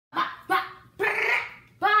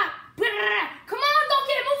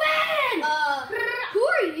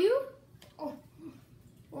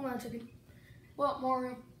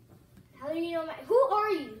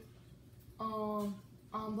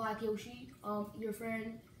Black Yoshi, your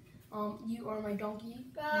friend. You are my donkey.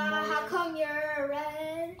 How come you're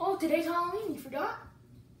red? Oh, today's Halloween. You forgot?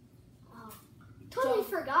 Oh, totally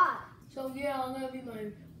forgot. So yeah, I'm gonna be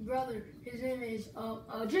my brother. His name is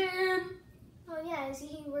Jim. Oh yeah, is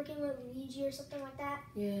he working with Luigi or something like that?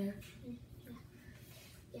 Yeah.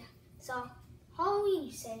 Yeah. So Halloween,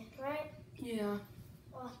 you say, right? Yeah.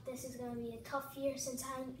 Well, this is gonna be a tough year since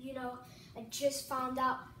I just found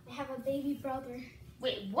out I have a baby brother.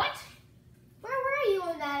 Wait, what? Where were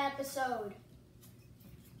you in that episode?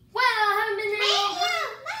 Well, I haven't been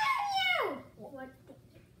there. Mario! What?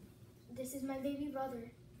 This is my baby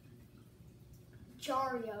brother,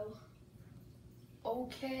 Jario.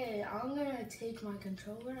 Okay, I'm gonna take my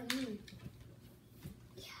controller and move.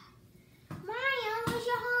 Yeah. Mario, what's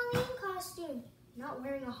your Halloween costume? I'm not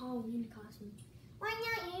wearing a Halloween costume. Why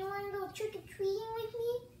not? You want to go trick-or-treating with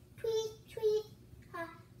me? Tweet.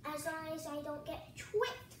 As long as I don't get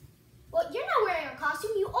tricked. Well, you're not wearing a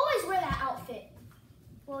costume. You always wear that outfit.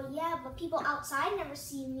 Well, yeah, but people outside never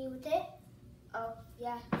see me with it. Oh,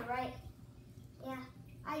 yeah, you're right. Yeah,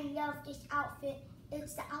 I love this outfit.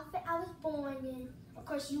 It's the outfit I was born in. Of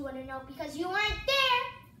course, you wouldn't know because you weren't there.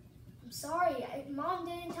 I'm sorry. Mom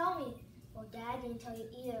didn't tell me. Well, Dad didn't tell you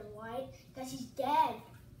either. Why? Because he's dead.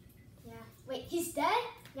 Yeah. Wait, he's dead?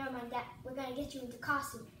 Never mind that. We're going to get you into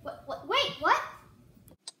costume. Wait, what?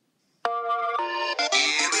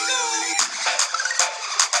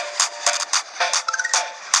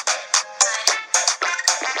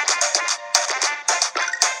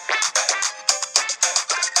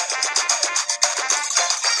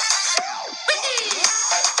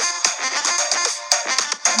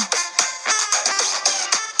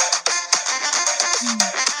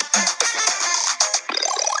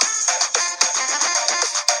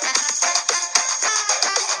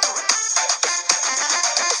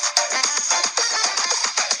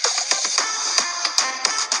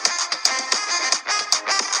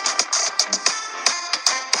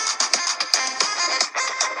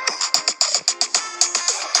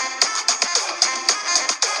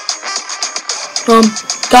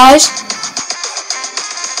 Guys.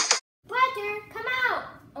 Brother, come out!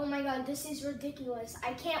 Oh my god, this is ridiculous.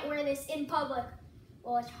 I can't wear this in public.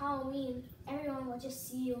 Well, it's Halloween. Everyone will just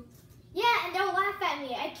see you. Yeah, and they'll laugh at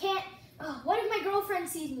me. I can't. What if my girlfriend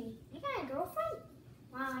sees me? You got a girlfriend?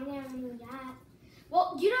 Wow, I never knew that.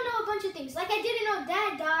 Well, you don't know a bunch of things. Like I didn't know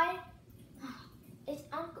Dad died. Is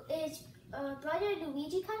brother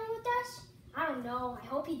Luigi coming with us? I don't know. I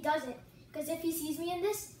hope he doesn't. Because if he sees me in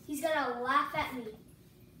this, he's gonna laugh at me.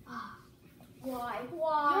 Why?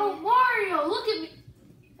 Yo, Mario, look at me.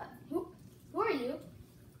 Who are you?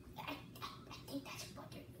 I think that's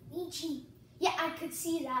brother Luigi. Yeah, I could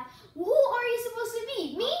see that. Who are you supposed to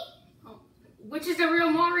be? Me? Which is the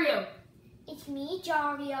real Mario? It's me,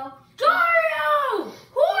 Jario. Dario!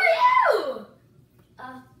 Who are you?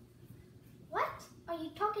 What are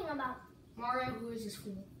you talking about? Mario, who is this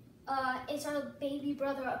fool? It's our baby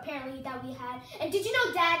brother apparently that we had. And did you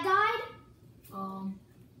know Dad died?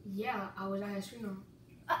 Yeah, I was at his funeral.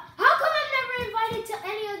 How come I'm never invited to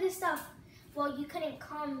any of this stuff? Well, you couldn't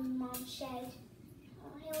come, Mom said.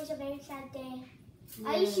 It was a very sad day. Yeah.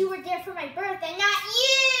 At least you were there for my birthday, not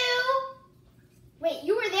you! Wait,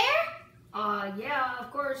 you were there? Yeah,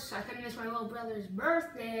 of course. I couldn't miss my little brother's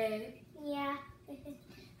birthday. Yeah.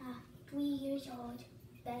 3 years old.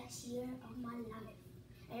 Best year of my life.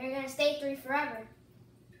 And you're gonna stay 3 forever.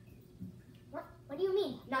 What do you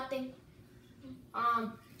mean? Nothing.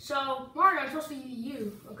 So, Mario, I'm supposed to be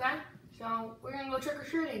you, okay? So, we're gonna go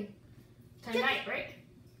trick-or-treating tonight, right?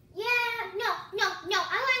 Yeah, no,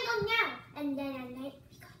 I wanna go now. And then at night,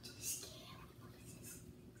 we go to the scary places.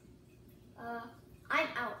 I'm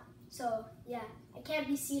out, so yeah, I can't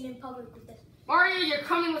be seen in public with this. Mario, you're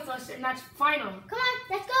coming with us, and that's final. Come on,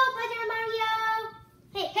 let's go, Brother Mario.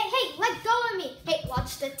 Hey, let go of me. Hey,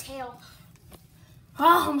 watch the tail.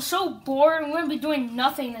 Oh, I'm so bored. I'm gonna be doing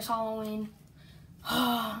nothing this Halloween.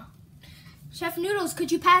 Chef Noodles,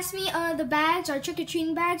 could you pass me the bags, our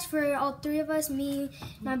trick-or-treating bags for all 3 of us, me,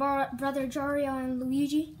 my brother Jario, and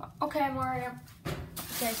Luigi? Okay, Mario.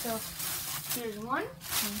 Okay, so here's 1,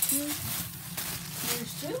 and 2,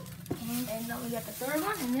 here's 2, and then we got the 3rd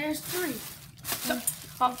one, and there's 3. So,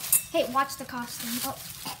 hey, watch the costume. Oh.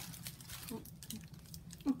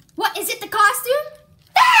 What, is it the costume?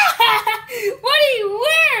 What are you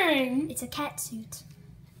wearing? It's a cat suit.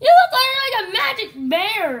 You look like a magic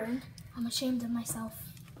bear. I'm ashamed of myself.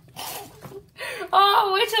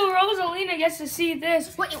 Oh, wait till Rosalina gets to see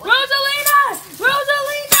this. Wait. Rosalina!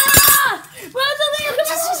 Rosalina!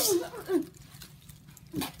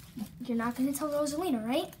 You're not gonna tell Rosalina,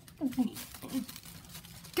 right?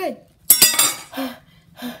 Good.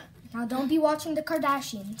 Now don't be watching the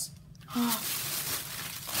Kardashians.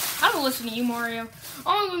 I don't listen to you, Mario.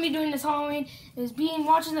 All I'm gonna be doing this Halloween is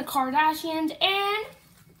watching the Kardashians and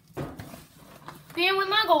being with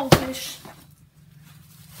my goldfish.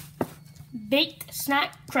 Baked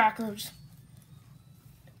snack crackers.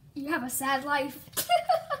 You have a sad life.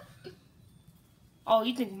 Oh,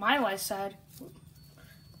 you think my life's sad?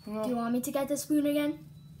 Do you want me to get the spoon again?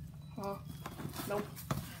 Nope.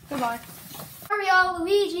 Goodbye. Mario,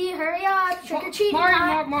 Luigi, hurry up. Trick or treating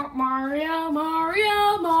time. Mario.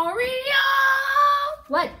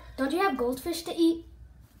 What? Don't you have goldfish to eat?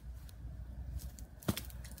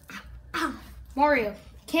 Mario,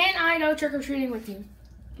 can I go trick or treating with you?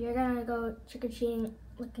 You're gonna go trick or treating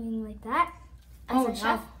looking like that? Oh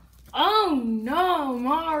no. Oh no,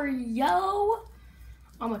 Mario.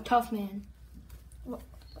 I'm a tough man. What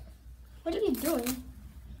are you doing?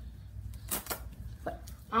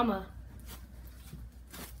 I'm a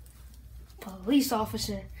police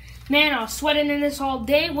officer. Man, I was sweating in this all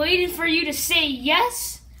day waiting for you to say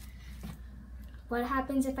yes. What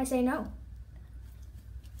happens if I say no?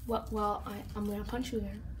 Well, I'm gonna punch you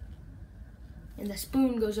there. And the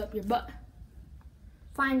spoon goes up your butt.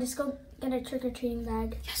 Fine, just go get a trick-or-treating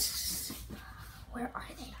bag. Yes. Where are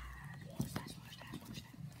they?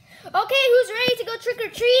 Okay, who's ready to go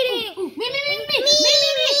trick-or-treating? Me.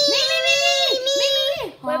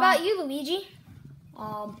 What about you, Luigi?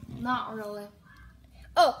 Not really.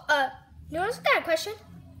 Oh, you want to ask a question?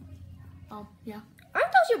 Yeah.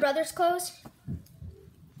 Aren't those your brother's clothes?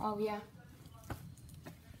 Oh, yeah.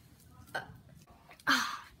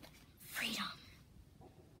 Freedom.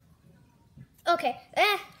 Okay,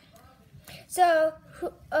 so,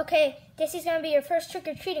 okay, this is gonna be your first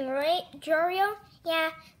trick-or-treating, right, Jorio?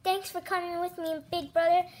 Yeah, thanks for coming with me, big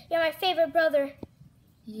brother. You're my favorite brother.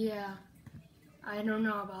 Yeah, I don't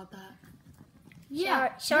know about that.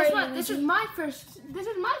 Yeah, sorry. This is my first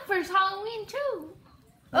Halloween too.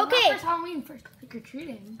 Okay. My first Halloween, first trick or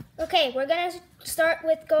treating. Okay, we're gonna start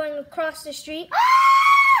with going across the street.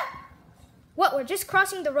 What? We're just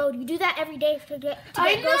crossing the road. You do that every day to get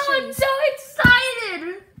groceries. I'm so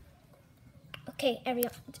excited. Okay,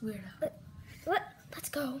 everyone. It's weird. Let's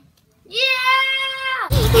go. Yeah!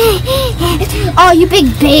 Oh, you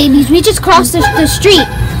big babies. We just crossed the street. I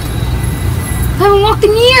haven't walked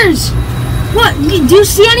in years. What? Do you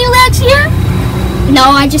see any legs here? No,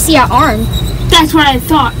 I just see an arm. That's what I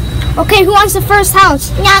thought. Okay, who wants the first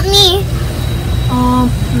house? Not me.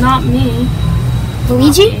 Not me.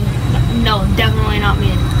 Luigi? No, definitely not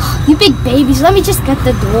me. You big babies. Let me just get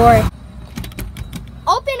the door.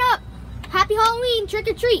 Open up. Happy Halloween. Trick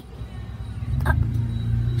or treat.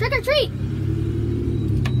 Trick or treat.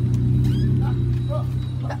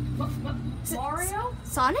 Mario?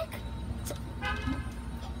 Sonic?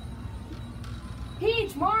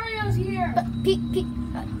 Peach, Mario's here. Pete.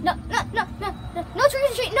 No trick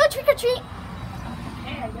or treat. No trick or treat.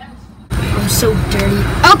 Hey, I guess. I'm so dirty.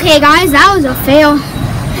 Okay, guys, that was a fail.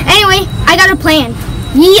 Anyway, I got a plan.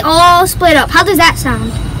 We all split up. How does that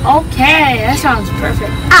sound? Okay, that sounds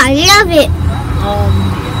perfect. I love it.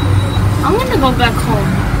 I'm gonna go back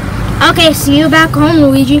home. Okay, see you back home,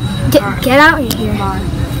 Luigi. Get out of here. Bye.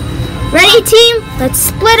 Ready, team? Let's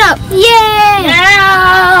split up. Yay!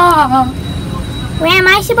 Yeah! Where am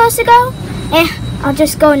I supposed to go? I'll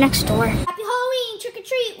just go next door. Happy Halloween, trick or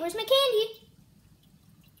treat. Where's my candy?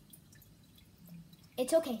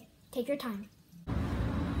 It's okay. Take your time.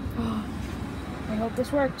 I hope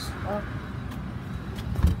this works.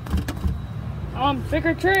 Trick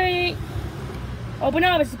or treat. Open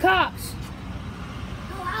up, it's the cops.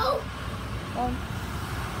 Hello?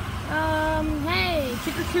 Hey,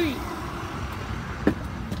 trick or treat.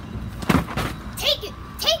 Take it.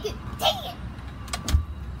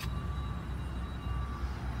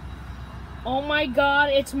 Oh my God,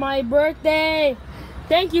 it's my birthday.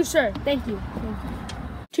 Thank you, sir. Thank you.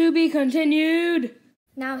 To be continued.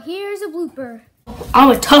 Now here's a blooper. I'm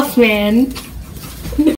a tough man.